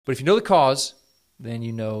But if you know the cause, then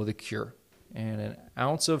you know the cure. And an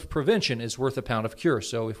ounce of prevention is worth a pound of cure.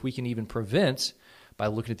 So if we can even prevent by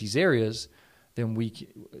looking at these areas, then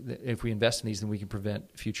if we invest in these, then we can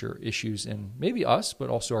prevent future issues in maybe us, but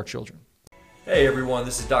also our children. Hey everyone,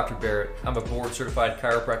 this is Dr. Barrett. I'm a board-certified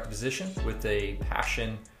chiropractic physician with a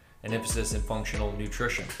passion and emphasis in functional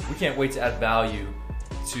nutrition. We can't wait to add value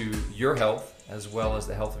to your health as well as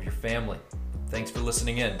the health of your family. Thanks for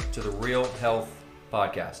listening in to the Real Health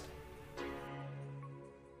Podcast.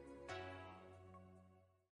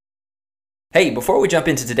 Hey, before we jump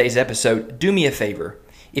into today's episode, do me a favor.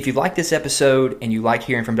 If you like this episode and you like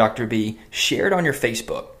hearing from Dr. B, share it on your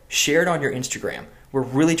Facebook, share it on your Instagram. We're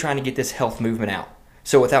really trying to get this health movement out.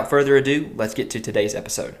 So without further ado, let's get to today's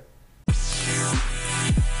episode.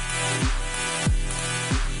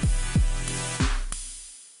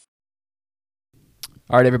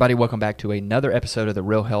 All right, everybody, welcome back to another episode of the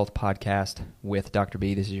Real Health Podcast with Dr.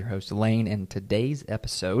 B. This is your host, Lane, and today's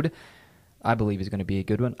episode, I believe, is going to be a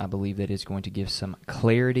good one. I believe that it's going to give some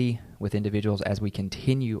clarity with individuals as we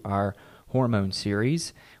continue our hormone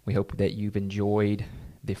series. We hope that you've enjoyed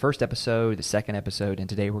the first episode, the second episode, and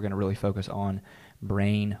today we're going to really focus on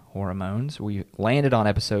brain hormones. We landed on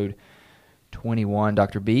episode 21.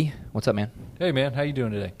 Dr. B, what's up, man? Hey man, how you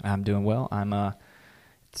doing today? I'm doing well.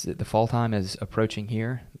 The fall time is approaching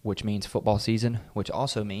here, which means football season, which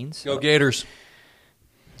also means... Go Gators!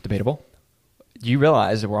 Debatable. You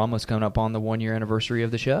realize that we're almost coming up on the 1-year anniversary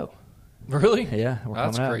of the show. Really? Yeah.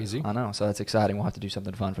 That's crazy. I know, so that's exciting. We'll have to do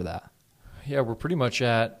something fun for that. Yeah, we're pretty much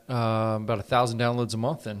at about 1,000 downloads a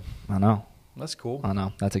month, and I know. That's cool. I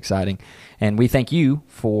know. That's exciting. And we thank you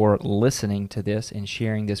for listening to this and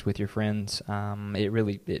sharing this with your friends.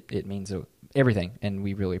 It means everything, and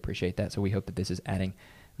we really appreciate that. So we hope that this is adding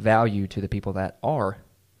value to the people that are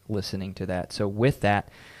listening to that. So with that,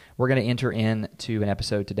 we're going to enter into an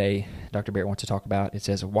episode today Dr. Barrett wants to talk about. It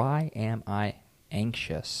says, why am I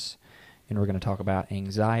anxious? And we're going to talk about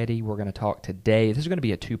anxiety. We're going to talk today. This is going to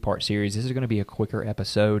be a 2-part series. This is going to be a quicker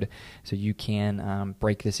episode, so you can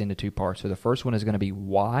break this into 2 parts. So the first one is going to be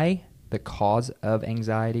why, the cause of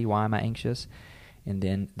anxiety. Why am I anxious? And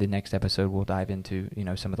then the next episode we'll dive into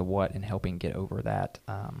some of the what and helping get over that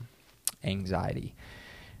anxiety.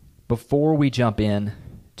 Before we jump in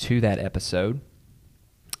to that episode,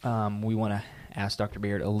 we want to ask Dr.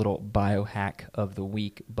 Barrett a little biohack of the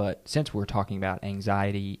week. But since we're talking about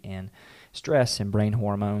anxiety and stress and brain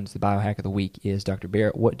hormones, the biohack of the week is, Dr.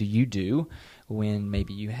 Barrett, what do you do when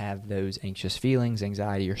maybe you have those anxious feelings,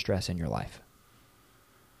 anxiety, or stress in your life?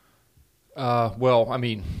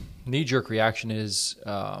 Knee-jerk reaction is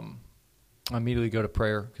I immediately go to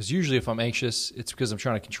prayer, because usually if I'm anxious, it's because I'm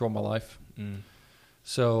trying to control my life.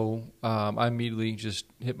 So I immediately just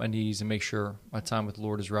hit my knees and make sure my time with the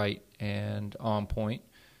Lord is right and on point.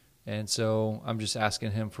 And so I'm just asking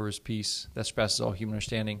him for his peace that surpasses all human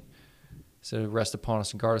understanding. So rest upon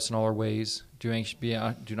us and guard us in all our ways. Do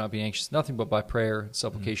not be anxious, nothing but by prayer and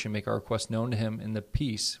supplication, make our requests known to him, and the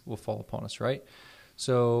peace will fall upon us, right?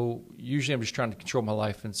 So usually I'm just trying to control my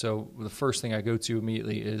life. And so the first thing I go to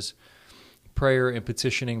immediately is prayer and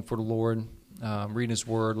petitioning for the Lord, reading his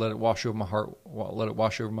word, let it wash over my heart, let it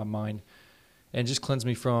wash over my mind, and just cleanse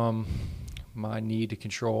me from my need to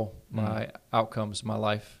control my outcomes, my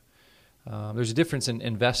life. There's a difference in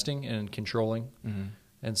investing and controlling.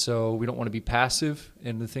 And so we don't want to be passive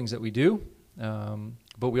in the things that we do,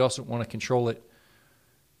 but we also want to control it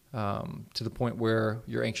to the point where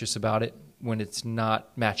you're anxious about it when it's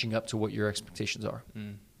not matching up to what your expectations are.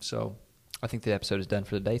 So I think the episode is done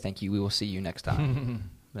for the day. Thank you. We will see you next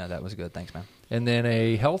time. No, that was good. Thanks, man. And then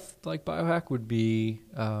a health biohack would be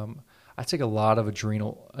I take a lot of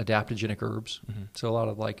adrenal adaptogenic herbs. So a lot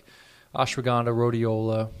of ashwagandha,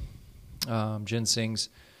 rhodiola, ginsengs,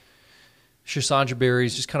 schisandra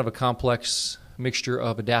berries, just kind of a complex mixture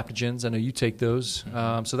of adaptogens. I know you take those.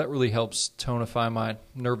 So that really helps tonify my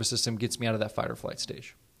nervous system, gets me out of that fight or flight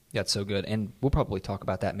stage. That's so good. And we'll probably talk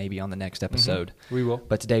about that maybe on the next episode. We will.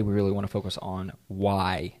 But today we really want to focus on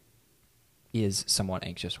why is someone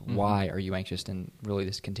anxious? Why are you anxious? And really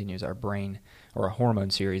this continues our brain or a hormone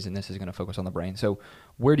series, and this is going to focus on the brain. So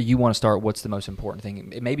where do you want to start? What's the most important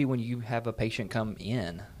thing? Maybe when you have a patient come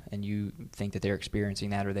in and you think that they're experiencing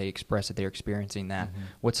that, or they express that they're experiencing that,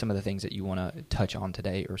 what's some of the things that you want to touch on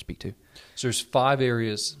today or speak to? So there's 5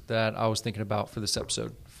 areas that I was thinking about for this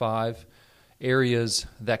episode. 5 areas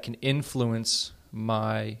that can influence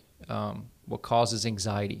my what causes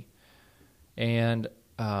anxiety. And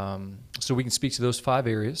so we can speak to those 5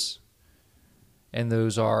 areas, and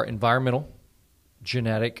those are environmental,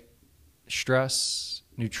 genetic, stress,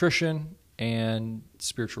 nutrition, and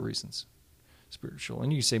spiritual reasons. spiritual,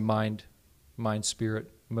 and you say mind, spirit,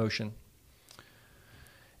 emotion.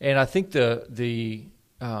 And I think the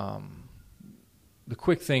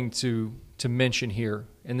quick thing to mention here,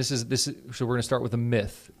 and this is so we're going to start with a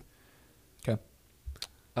myth. Okay.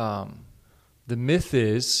 The myth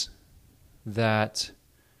is that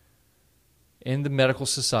in the medical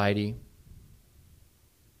society,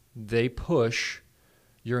 they push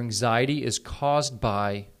your anxiety is caused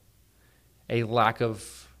by a lack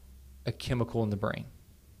of a chemical in the brain.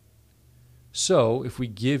 So if we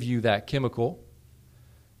give you that chemical,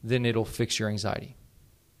 then it'll fix your anxiety.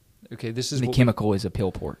 Okay, this is the chemical is a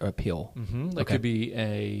pill. Mm-hmm. That could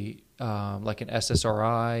be like an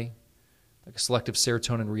SSRI, like a selective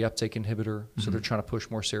serotonin reuptake inhibitor. Mm-hmm. So they're trying to push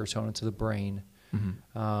more serotonin to the brain.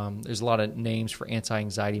 Mm-hmm. There's a lot of names for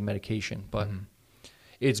anti-anxiety medication, but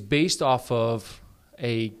it's based off of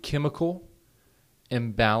a chemical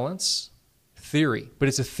imbalance theory. But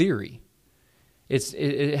it's a theory.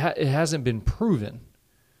 It hasn't been proven,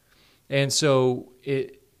 and so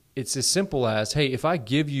it's as simple as, hey, if I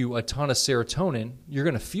give you a ton of serotonin, you're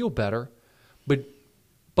going to feel better,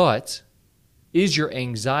 but is your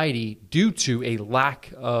anxiety due to a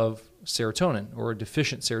lack of serotonin or a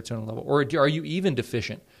deficient serotonin level? Or are you even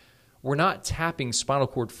deficient? We're not tapping spinal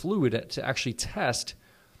cord fluid to actually test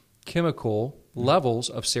chemical levels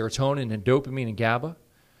of serotonin and dopamine and GABA.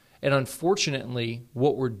 And unfortunately,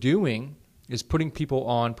 what we're doing is putting people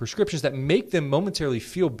on prescriptions that make them momentarily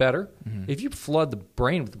feel better. Mm-hmm. If you flood the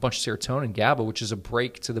brain with a bunch of serotonin, GABA, which is a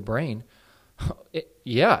brake to the brain,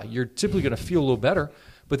 you're typically going to feel a little better,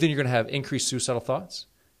 but then you're going to have increased suicidal thoughts,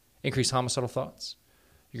 increased homicidal thoughts.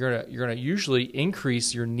 You're going to usually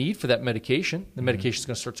increase your need for that medication. The medication is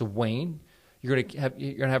going to start to wane. You're going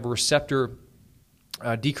to have a receptor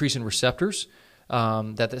decrease in receptors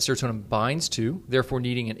that serotonin binds to, therefore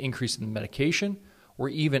needing an increase in the medication. Or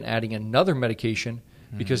even adding another medication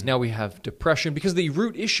because now we have depression because the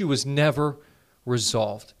root issue was never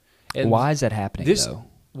resolved. And why is that happening,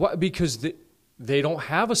 though? Because they don't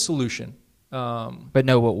have a solution. But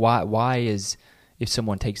why is, if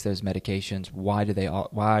someone takes those medications, why do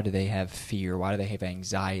they have fear? Why do they have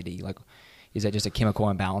anxiety? Like, is that just a chemical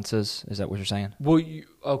imbalances? Is that what you're saying? Well,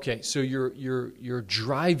 so you're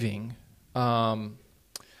driving.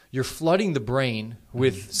 You're flooding the brain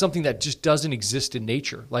with something that just doesn't exist in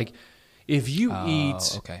nature. Like if you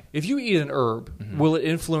eat an herb, will it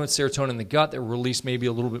influence serotonin in the gut that will release maybe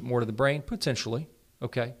a little bit more to the brain? Potentially.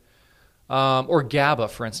 Okay. Or GABA,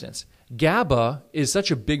 for instance. GABA is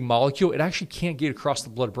such a big molecule, it actually can't get across the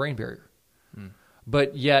blood-brain barrier.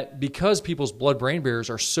 But yet, because people's blood-brain barriers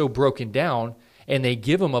are so broken down and they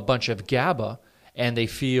give them a bunch of GABA and they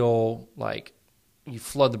feel like you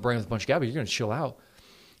flood the brain with a bunch of GABA, you're going to chill out.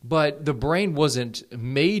 But the brain wasn't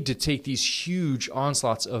made to take these huge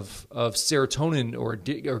onslaughts of serotonin or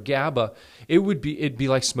GABA. It'd be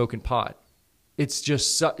like smoking pot. It's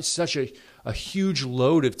just such a huge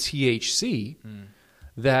load of THC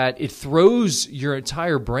that it throws your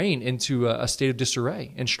entire brain into a state of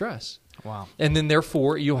disarray and stress. Wow! And then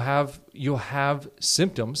therefore you'll have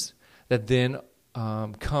symptoms that then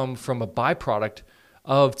come from a byproduct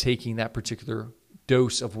of taking that particular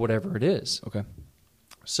dose of whatever it is. Okay.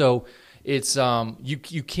 So it's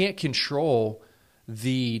you can't control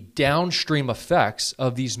the downstream effects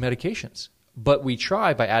of these medications, but we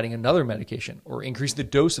try by adding another medication or increase the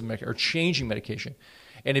dose of medication or changing medication,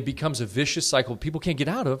 and it becomes a vicious cycle people can't get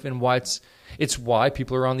out of, and why it's why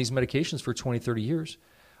people are on these medications for 20, 30 years.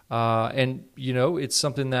 And it's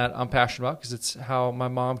something that I'm passionate about because it's how my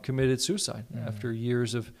mom committed suicide after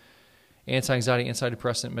years of anti-anxiety,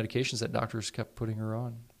 antidepressant medications that doctors kept putting her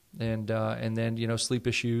on. And then sleep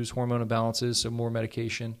issues, hormone imbalances, so more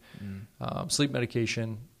medication, sleep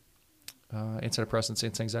medication, antidepressants,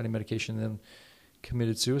 anti-anxiety medication, and then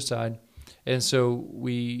committed suicide. And so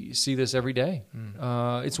we see this every day.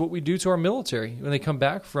 It's what we do to our military when they come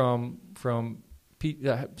back from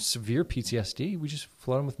severe PTSD. We just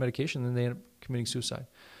flood them with medication, and then they end up committing suicide.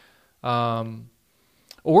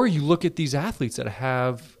 Or you look at these athletes that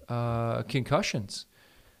have concussions.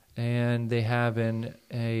 And they have an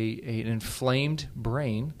inflamed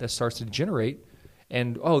brain that starts to degenerate,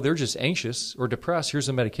 and they're just anxious or depressed. Here's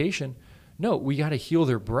a medication. No, we got to heal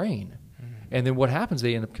their brain, and then what happens?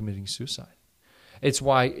 They end up committing suicide. It's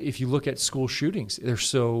why if you look at school shootings, they're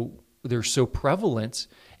so prevalent,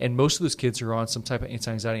 and most of those kids are on some type of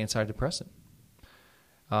anti-anxiety, antidepressant.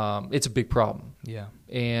 It's a big problem. Yeah,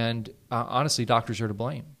 and honestly, doctors are to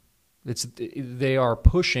blame. They are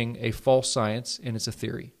pushing a false science, and it's a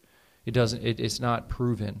theory. It's not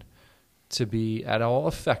proven to be at all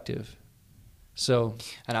effective. So,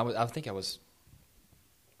 and I think I was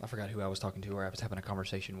I forgot who I was talking to or I was having a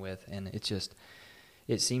conversation with, and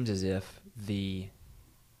it seems as if the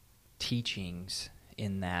teachings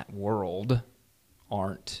in that world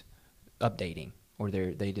aren't updating, or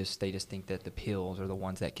they just think that the pills are the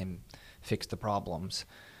ones that can fix the problems,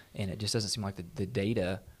 and it just doesn't seem like the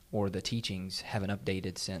data or the teachings haven't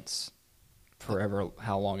updated since forever,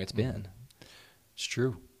 how long it's been. It's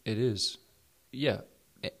true. It is. Yeah.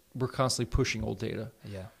 We're constantly pushing old data.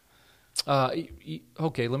 Yeah.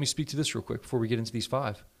 Okay, let me speak to this real quick before we get into these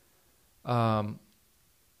 5. I'm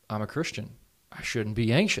a Christian. I shouldn't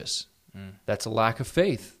be anxious. That's a lack of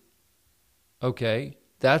faith. Okay,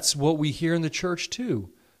 that's what we hear in the church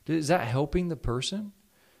too. Is that helping the person?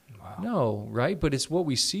 Wow. No, right? But it's what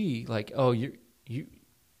we see. Like, oh, you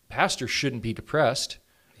pastor shouldn't be depressed.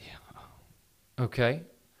 Yeah. Okay.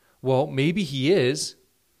 Well, maybe he is,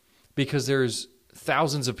 because there's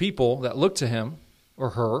thousands of people that look to him or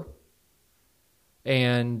her,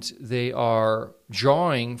 and they are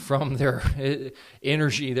drawing from their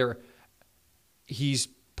energy. He's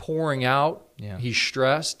pouring out. Yeah. He's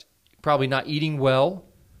stressed, probably not eating well,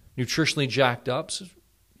 nutritionally jacked up. So,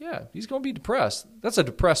 yeah, he's going to be depressed. That's a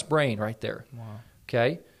depressed brain right there. Wow.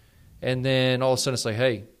 Okay? And then all of a sudden it's like,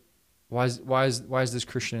 hey, why is this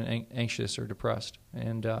Christian anxious or depressed?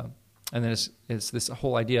 And then it's this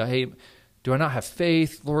whole idea, hey, do I not have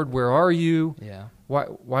faith? Lord, where are you? Yeah. Why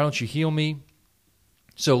don't you heal me?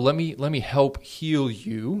 So let me help heal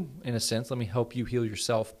you, in a sense. Let me help you heal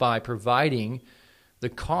yourself by providing the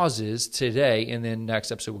causes today, and then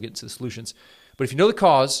next episode we'll get into the solutions. But if you know the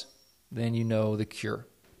cause, then you know the cure.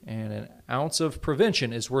 And an ounce of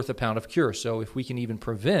prevention is worth a pound of cure. So if we can even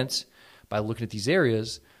prevent by looking at these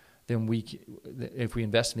areas, then if we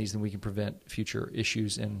invest in these, then we can prevent future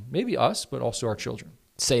issues in maybe us, but also our children.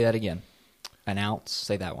 Say that again. An ounce.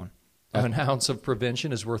 Say that one. An ounce of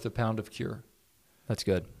prevention is worth a pound of cure. That's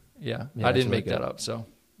good. Yeah, I didn't make that up, so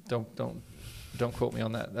don't quote me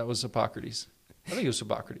on that. That was Hippocrates. I think it was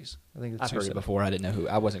Hippocrates. I've heard it before. I didn't know who.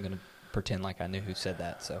 I wasn't going to pretend like I knew who said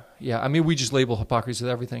that. So yeah, I mean, we just label Hippocrates with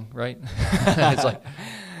everything, right? It's like,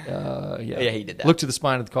 yeah, he did that. Look to the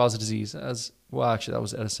spine of the cause of disease. Actually, that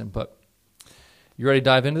was Edison. But you ready to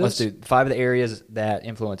dive into this? Let's do 5 of the areas that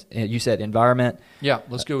influence. You said environment. Yeah,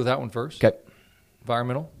 let's go with that one first. Okay.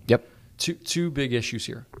 Environmental. Yep. Two big issues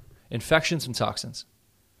here: infections and toxins.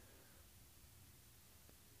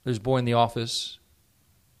 There's a boy in the office,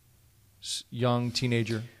 young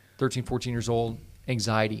teenager, 13, 14 years old,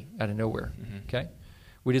 anxiety out of nowhere. Mm-hmm. Okay,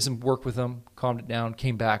 we did some work with him, calmed it down,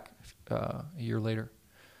 came back a year later.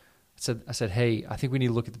 I said, hey, I think we need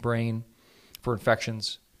to look at the brain for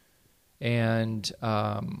infections, and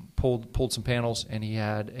pulled some panels, and he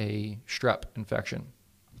had a strep infection.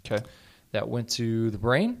 Okay. That went to the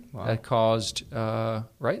brain. Wow. That caused an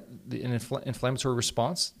inflammatory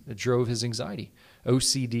response that drove his anxiety.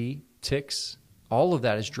 OCD, tics, all of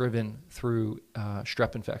that is driven through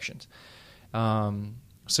strep infections.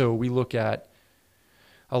 So we look at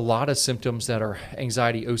a lot of symptoms that are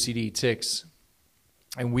anxiety, OCD, tics,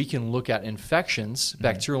 and we can look at infections,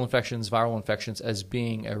 bacterial infections, viral infections, as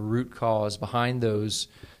being a root cause behind those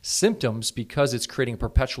symptoms, because it's creating a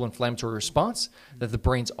perpetual inflammatory response that the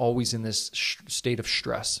brain's always in this state of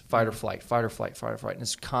stress, fight or flight, fight or flight, fight or flight, and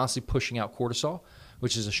it's constantly pushing out cortisol,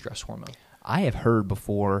 which is a stress hormone. I have heard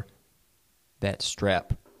before that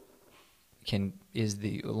strep is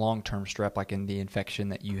the long-term strep, like in the infection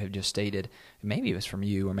that you have just stated. Maybe it was from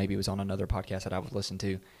you, or maybe it was on another podcast that I would listen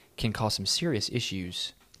to, can cause some serious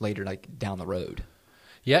issues later, like down the road.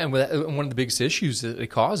 Yeah, and one of the biggest issues that it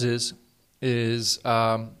causes is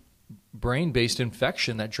brain-based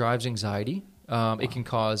infection that drives anxiety. It can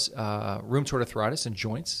cause rheumatoid arthritis in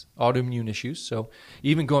joints, autoimmune issues. So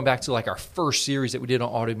even going back to like our first series that we did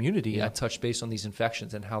on autoimmunity, I touched base on these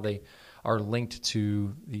infections and how they are linked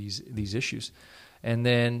to these issues. And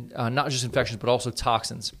then not just infections, but also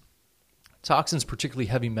toxins. Toxins, particularly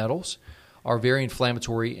heavy metals, are very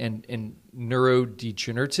inflammatory and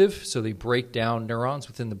neurodegenerative. So they break down neurons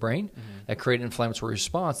within the brain that create an inflammatory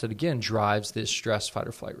response that, again, drives this stress, fight,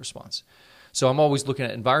 or flight response. So I'm always looking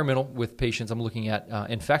at environmental with patients. I'm looking at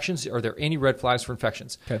infections. Are there any red flags for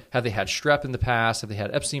infections? Okay. Have they had strep in the past? Have they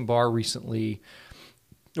had Epstein-Barr recently?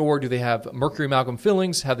 Or do they have mercury amalgam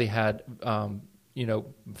fillings? Have they had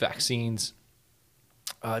vaccines,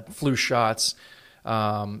 flu shots,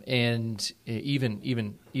 and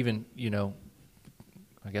even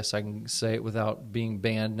I guess I can say it without being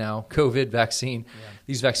banned now, COVID vaccine. Yeah.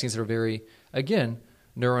 These vaccines are very, again,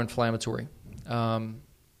 neuroinflammatory.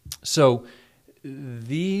 So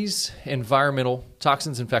these environmental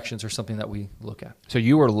toxins, infections are something that we look at. So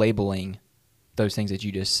you are labeling those things that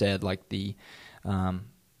you just said, like the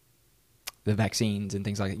the vaccines and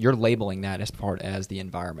things like that, you're labeling that as the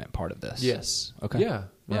environment part of this. Yes. Okay. Yeah,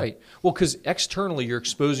 right. Well, because externally you're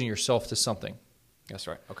exposing yourself to something. That's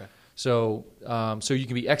right. Okay. So so you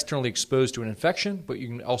can be externally exposed to an infection, but you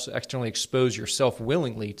can also externally expose yourself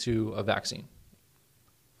willingly to a vaccine.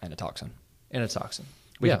 And a toxin. And a toxin.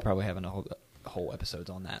 We could probably have a whole episodes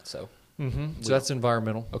on that. So, so that's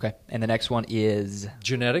environmental. Okay. And the next one is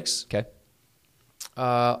genetics. Okay.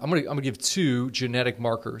 I'm gonna give 2 genetic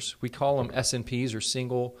markers. We call them SNPs, or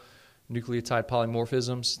single nucleotide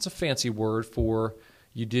polymorphisms. It's a fancy word for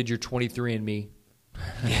you did your 23andMe.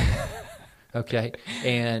 Okay,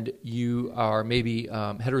 and you are maybe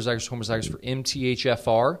heterozygous or homozygous for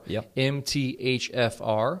MTHFR. Yep.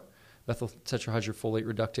 MTHFR, methyl tetrahydrofolate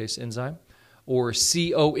reductase enzyme, or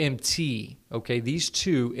COMT. Okay, these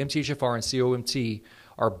 2, MTHFR and COMT,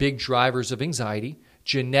 are big drivers of anxiety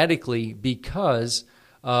genetically because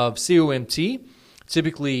of COMT.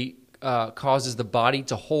 Typically causes the body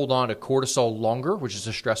to hold on to cortisol longer, which is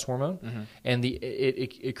a stress hormone, and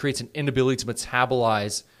it creates an inability to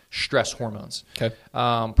metabolize stress hormones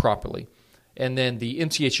properly. And then the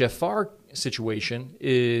MTHFR situation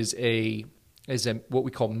is a what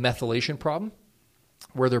we call methylation problem,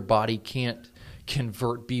 where their body can't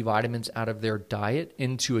convert B vitamins out of their diet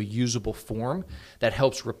into a usable form that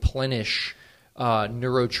helps replenish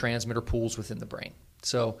neurotransmitter pools within the brain.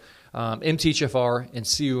 So MTHFR and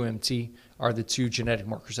COMT are the 2 genetic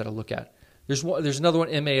markers that I look at. There's another one,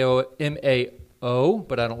 MAO,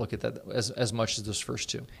 but I don't look at that as much as those first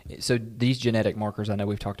 2. So these genetic markers, I know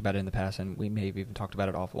we've talked about it in the past, and we may have even talked about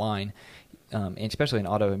it offline, and especially in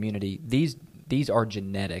autoimmunity. These are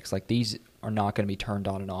genetics. Like, these are not going to be turned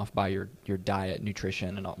on and off by your diet,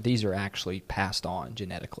 nutrition, and all. These are actually passed on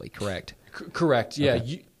genetically, correct? Correct. Yeah.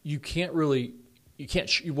 Okay. You can't really you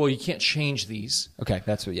can't change these. Okay,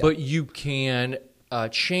 that's what. Yeah. But you can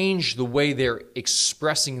change the way they're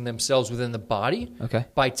expressing themselves within the body. Okay.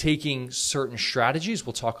 By taking certain strategies.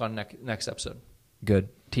 We'll talk on next episode. Good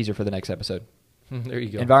teaser for the next episode. There you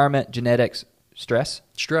go. Environment, genetics, stress.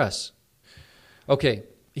 Okay.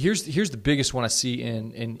 Here's the biggest one I see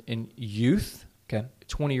in youth. Okay.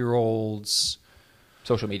 20-year-olds.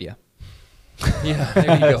 Social media. Yeah,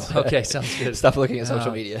 there you go. Okay, sounds good. Stop looking at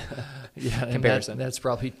social media. Yeah, Comparison. That's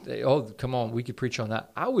probably, come on, we could preach on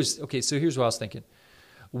that. So here's what I was thinking.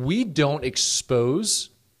 We don't expose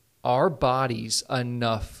our bodies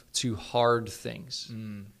enough to hard things,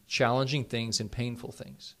 challenging things, and painful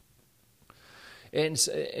things. And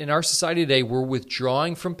in our society today, we're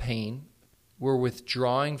withdrawing from pain. We're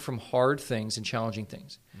withdrawing from hard things and challenging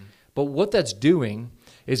things. But what that's doing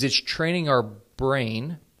is it's training our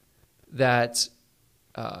brain that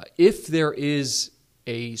if there is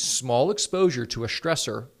a small exposure to a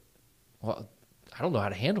stressor, well, I don't know how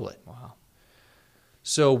to handle it. Wow.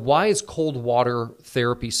 So why is cold water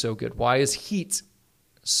therapy so good? Why is heat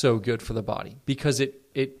so good for the body? Because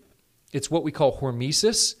it's what we call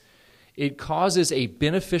hormesis. It causes a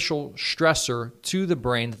beneficial stressor to the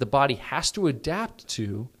brain that the body has to adapt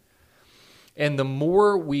to. And the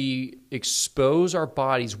more we expose our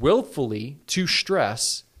bodies willfully to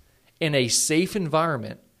stress in a safe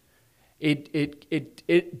environment, think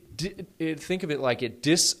of it like it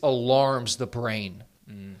disalarms the brain,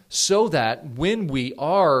 so that when we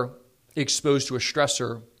are exposed to a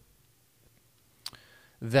stressor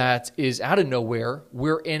that is out of nowhere,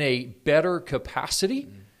 we're in a better capacity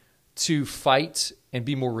to fight and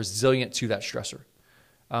be more resilient to that stressor,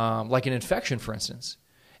 like an infection, for instance.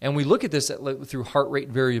 And we look at this through heart rate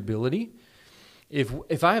variability.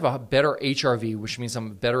 If I have a better HRV, which means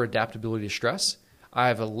I'm better adaptability to stress, I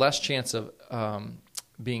have a less chance of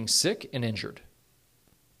being sick and injured.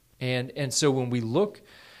 And so when we look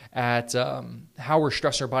at how we're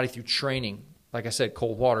stressing our body through training, like I said,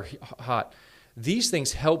 cold water, hot, these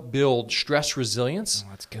things help build stress resilience.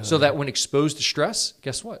 That's good. So that when exposed to stress,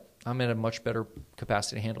 guess what? I'm in a much better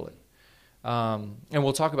capacity to handle it. And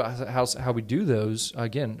we'll talk about how we do those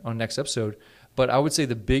again on next episode. But I would say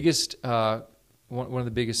the biggest one of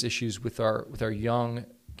the biggest issues with our young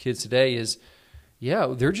kids today is,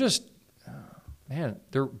 they're just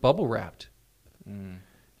they're bubble wrapped.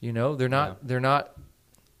 You know, they're not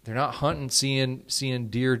hunting, seeing a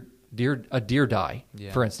deer die,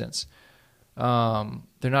 for instance.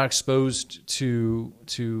 They're not exposed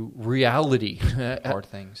to reality, hard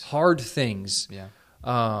things.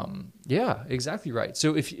 Yeah, exactly right.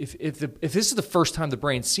 So if this is the first time the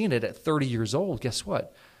brain's seen it at 30 years old, guess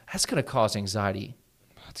what? That's going to cause anxiety.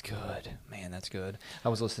 That's good, man. That's good. I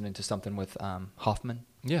was listening to something with Hoffman.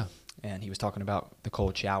 Yeah, and he was talking about the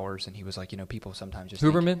cold showers, and he was like, people sometimes just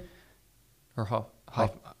Huberman or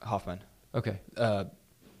Hoffman. Okay.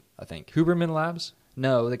 I think. Huberman Labs?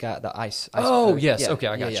 No, the guy, the ice. Oh, yes. Okay,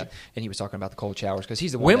 I got you. And he was talking about the cold showers because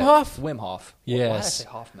he's the one. Wim Hof? Wim Hof. Yes. Why did I say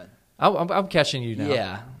Hoffman? I'm catching you now.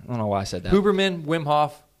 Yeah. I don't know why I said that. Huberman, Wim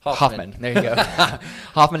Hof, Hoffman. There you go.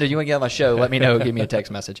 Hoffman, did you want to get on my show? Let me know. Give me a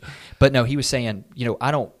text message. But no, he was saying,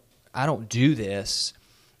 I don't do this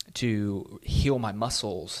to heal my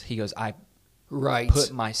muscles. He goes, I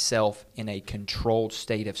put myself in a controlled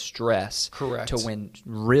state of stress. Correct. To when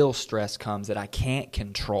real stress comes that I can't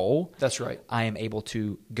control. That's right. I am able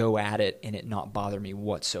to go at it and it not bother me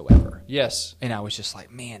whatsoever. Yes. And I was just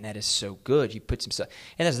like, man, that is so good. You put some stuff.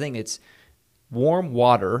 And that's the thing. It's warm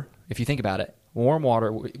water. If you think about it, warm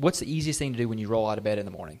water. What's the easiest thing to do when you roll out of bed in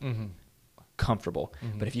the morning? Mm-hmm. Comfortable.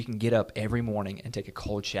 Mm-hmm. But if you can get up every morning and take a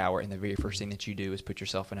cold shower, and the very first thing that you do is put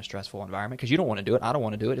yourself in a stressful environment, because you don't want to do it. I don't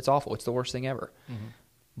want to do it. It's awful. It's the worst thing ever. Mm-hmm.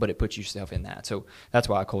 But it puts yourself in that. So that's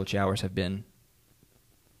why cold showers have been,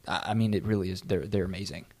 I mean, it really is. They're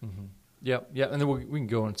amazing. Mm-hmm. Yeah. And then we can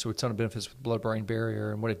go into a ton of benefits with blood-brain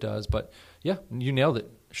barrier and what it does. But, yeah, you nailed it.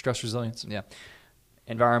 Stress resilience. Yeah.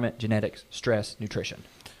 Environment, genetics, stress, nutrition.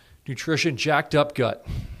 Nutrition, jacked up gut.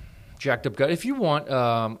 If you want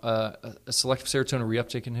a selective serotonin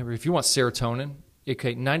reuptake inhibitor, if you want serotonin,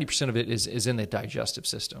 okay, 90% of it is in the digestive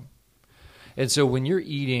system. And so when you're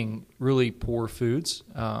eating really poor foods,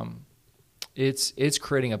 it's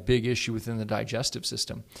creating a big issue within the digestive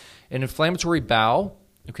system. An inflammatory bowel,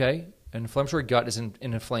 okay, an inflammatory gut is an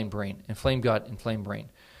inflamed brain. Inflamed gut, inflamed brain.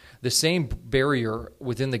 The same barrier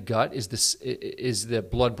within the gut is the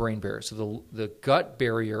blood-brain barrier. So the gut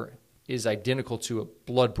barrier is identical to a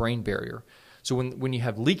blood-brain barrier. So when you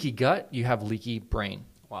have leaky gut, you have leaky brain.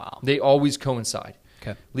 Wow. They always coincide.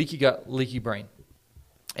 Okay. Leaky gut, leaky brain.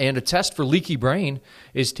 And a test for leaky brain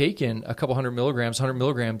is taking a couple 100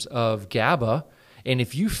 milligrams of GABA. And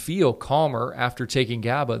if you feel calmer after taking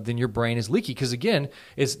GABA, then your brain is leaky. Because again,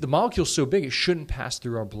 the molecule's so big, it shouldn't pass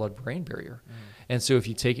through our blood-brain barrier. Mm. And so if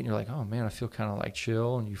you take it and you're like, oh man, I feel kind of like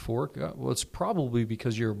chill and euphoric, well, it's probably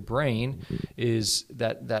because your brain is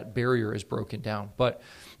that barrier is broken down. But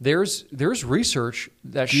there's research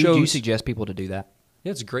that shows. Do you suggest people to do that?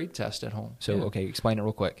 Yeah, it's a great test at home. So okay, explain it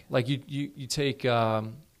real quick. Like you take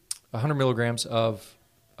 100 milligrams of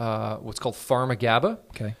what's called Pharma GABA.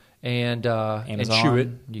 Okay. And Amazon, chew it.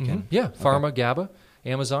 You can. Yeah, Pharma GABA,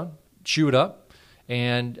 Amazon. Chew it up.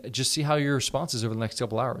 And just see how your response is over the next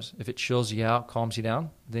couple hours. If it chills you out, calms you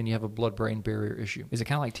down, then you have a blood-brain barrier issue. Is it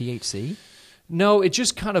kind of like THC? No, it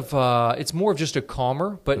just kind of it's more of just a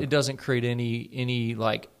calmer, but it doesn't create any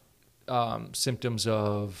like symptoms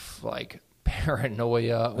of like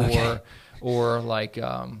paranoia or like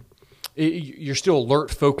you're still alert,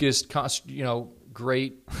 focused,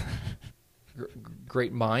 great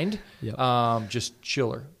mind. Yep. Just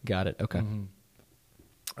chiller. Got it. Okay.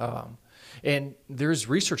 Mm-hmm. And there's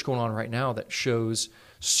research going on right now that shows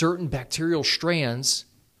certain bacterial strands,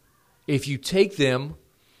 if you take them,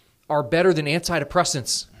 are better than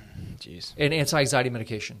antidepressants and anti-anxiety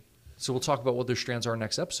medication. So we'll talk about what those strands are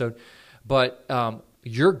next episode. But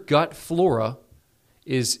your gut flora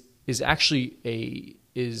is actually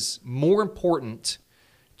is more important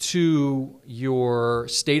to your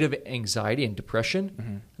state of anxiety and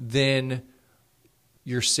depression than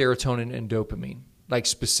your serotonin and dopamine. Like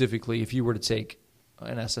specifically, if you were to take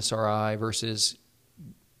an SSRI versus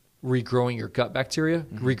regrowing your gut bacteria,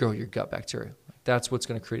 regrow your gut bacteria. That's what's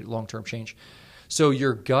going to create long-term change. So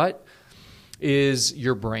your gut is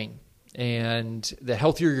your brain. And the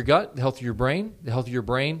healthier your gut, the healthier your brain. The healthier your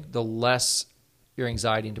brain, the less your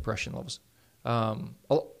anxiety and depression levels. I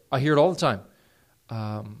hear it all the time.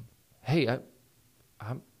 Hey,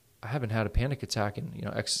 I haven't had a panic attack in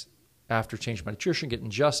after changing my nutrition, getting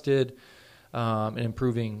adjusted, and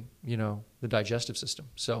improving the digestive system.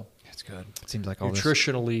 So that's good. It seems like all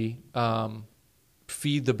nutritionally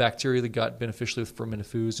feed the bacteria of the gut beneficially with fermented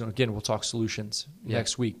foods. And again, we'll talk solutions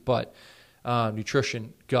next week. But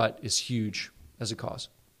nutrition, gut is huge as a cause.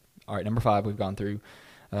 All right, number 5, we've gone through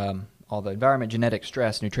all the environment, genetics,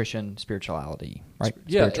 stress, nutrition, spirituality, right?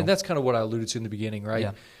 Yeah, and that's kind of what I alluded to in the beginning,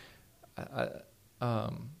 right? Yeah.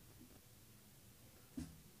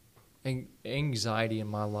 Anxiety in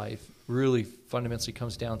my life really fundamentally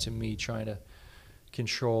comes down to me trying to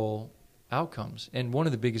control outcomes. And one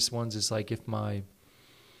of the biggest ones is like if one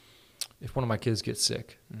of my kids gets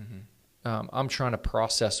sick, I'm trying to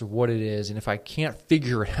process what it is. And if I can't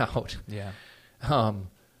figure it out,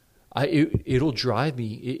 it'll drive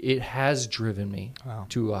me. It has driven me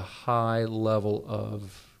to a high level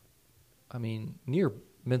of, near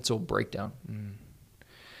mental breakdown.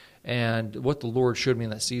 And what the Lord showed me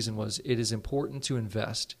in that season was it is important to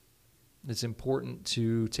invest. It's important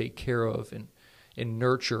to take care of and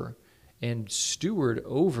nurture and steward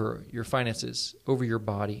over your finances, over your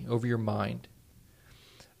body, over your mind.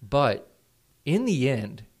 But in the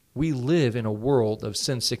end, we live in a world of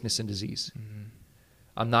sin, sickness, and disease. Mm-hmm.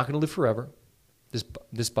 I'm not going to live forever.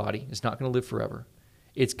 This body is not going to live forever.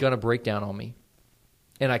 It's going to break down on me,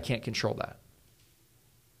 and I can't control that.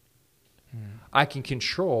 I can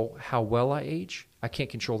control how well I age. I can't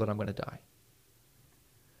control that I'm going to die.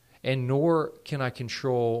 And nor can I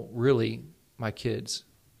control really my kids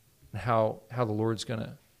and how the Lord's going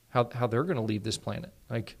to, how they're going to leave this planet.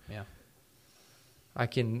 Like, yeah. I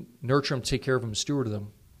can nurture them, take care of them, steward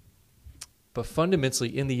them. But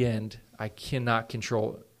fundamentally, in the end, I cannot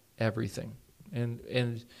control everything.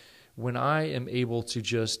 And when I am able to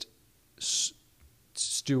just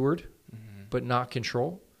steward, but not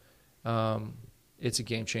control, it's a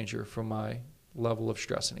game changer for my level of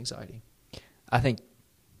stress and anxiety. I think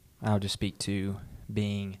I'll just speak to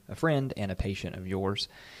being a friend and a patient of yours,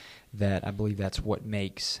 that I believe that's what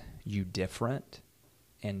makes you different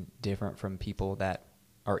and different from people that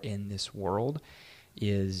are in this world,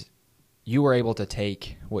 is you were able to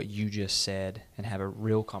take what you just said and have a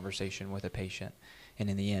real conversation with a patient, and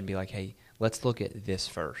in the end be like, hey, let's look at this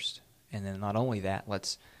first. And then not only that,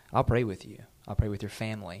 I'll pray with you. I'll pray with your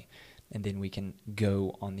family. And then we can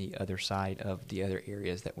go on the other side of the other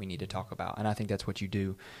areas that we need to talk about. And I think that's what you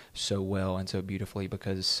do so well and so beautifully,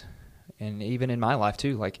 because, and even in my life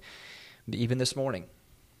too, like even this morning,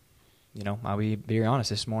 I'll be very honest,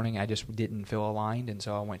 this morning I just didn't feel aligned. And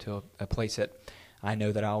so I went to a place that I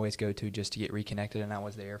know that I always go to just to get reconnected. And I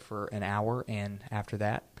was there for an hour. And after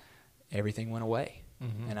that, everything went away.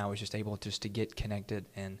 Mm-hmm. And I was just able to get connected.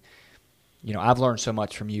 And, I've learned so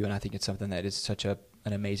much from you. And I think it's something that is such an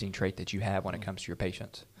amazing trait that you have when it comes to your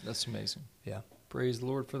patients. That's amazing. Yeah. Praise the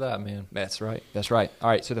Lord for that, man. That's right. That's right. All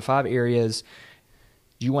right. So the 5 areas,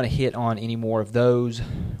 do you want to hit on any more of those,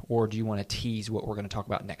 or do you want to tease what we're going to talk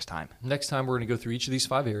about next time? Next time, we're going to go through each of these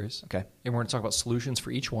 5 areas. Okay. And we're going to talk about solutions for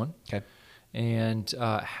each one. Okay. And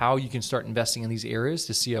how you can start investing in these areas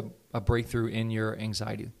to see a breakthrough in your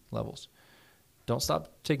anxiety levels. Don't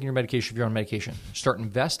stop taking your medication if you're on medication. Start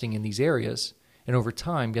investing in these areas. And over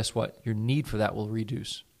time, guess what? Your need for that will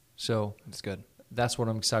reduce. So that's good. That's what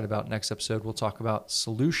I'm excited about. Next episode, we'll talk about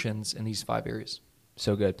solutions in these 5 areas.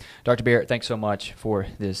 So good. Dr. Barrett, thanks so much for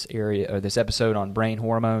this episode on brain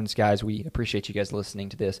hormones. Guys, we appreciate you guys listening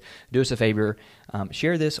to this. Do us a favor.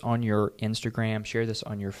 Share this on your Instagram. Share this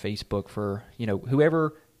on your Facebook for,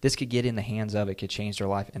 whoever this could get in the hands of. It could change their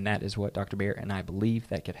life, and that is what Dr. Barrett and I believe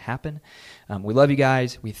that could happen. We love you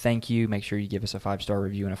guys. We thank you. Make sure you give us a 5-star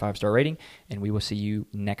review and a 5-star rating, and we will see you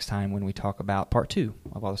next time when we talk about part 2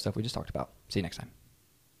 of all the stuff we just talked about. See you next time.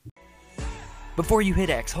 Before you hit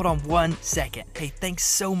X, hold on 1 second. Hey, thanks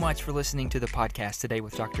so much for listening to the podcast today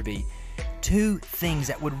with Dr. B. 2 things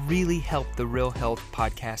that would really help the Real Health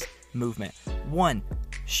Podcast movement. 1,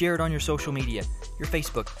 share it on your social media, your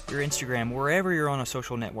Facebook, your Instagram, wherever you're on a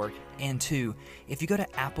social network. And 2, if you go to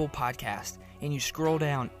Apple Podcast and you scroll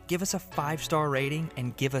down, give us a 5-star rating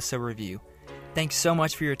and give us a review. Thanks so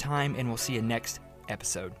much for your time, and we'll see you next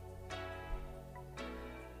episode.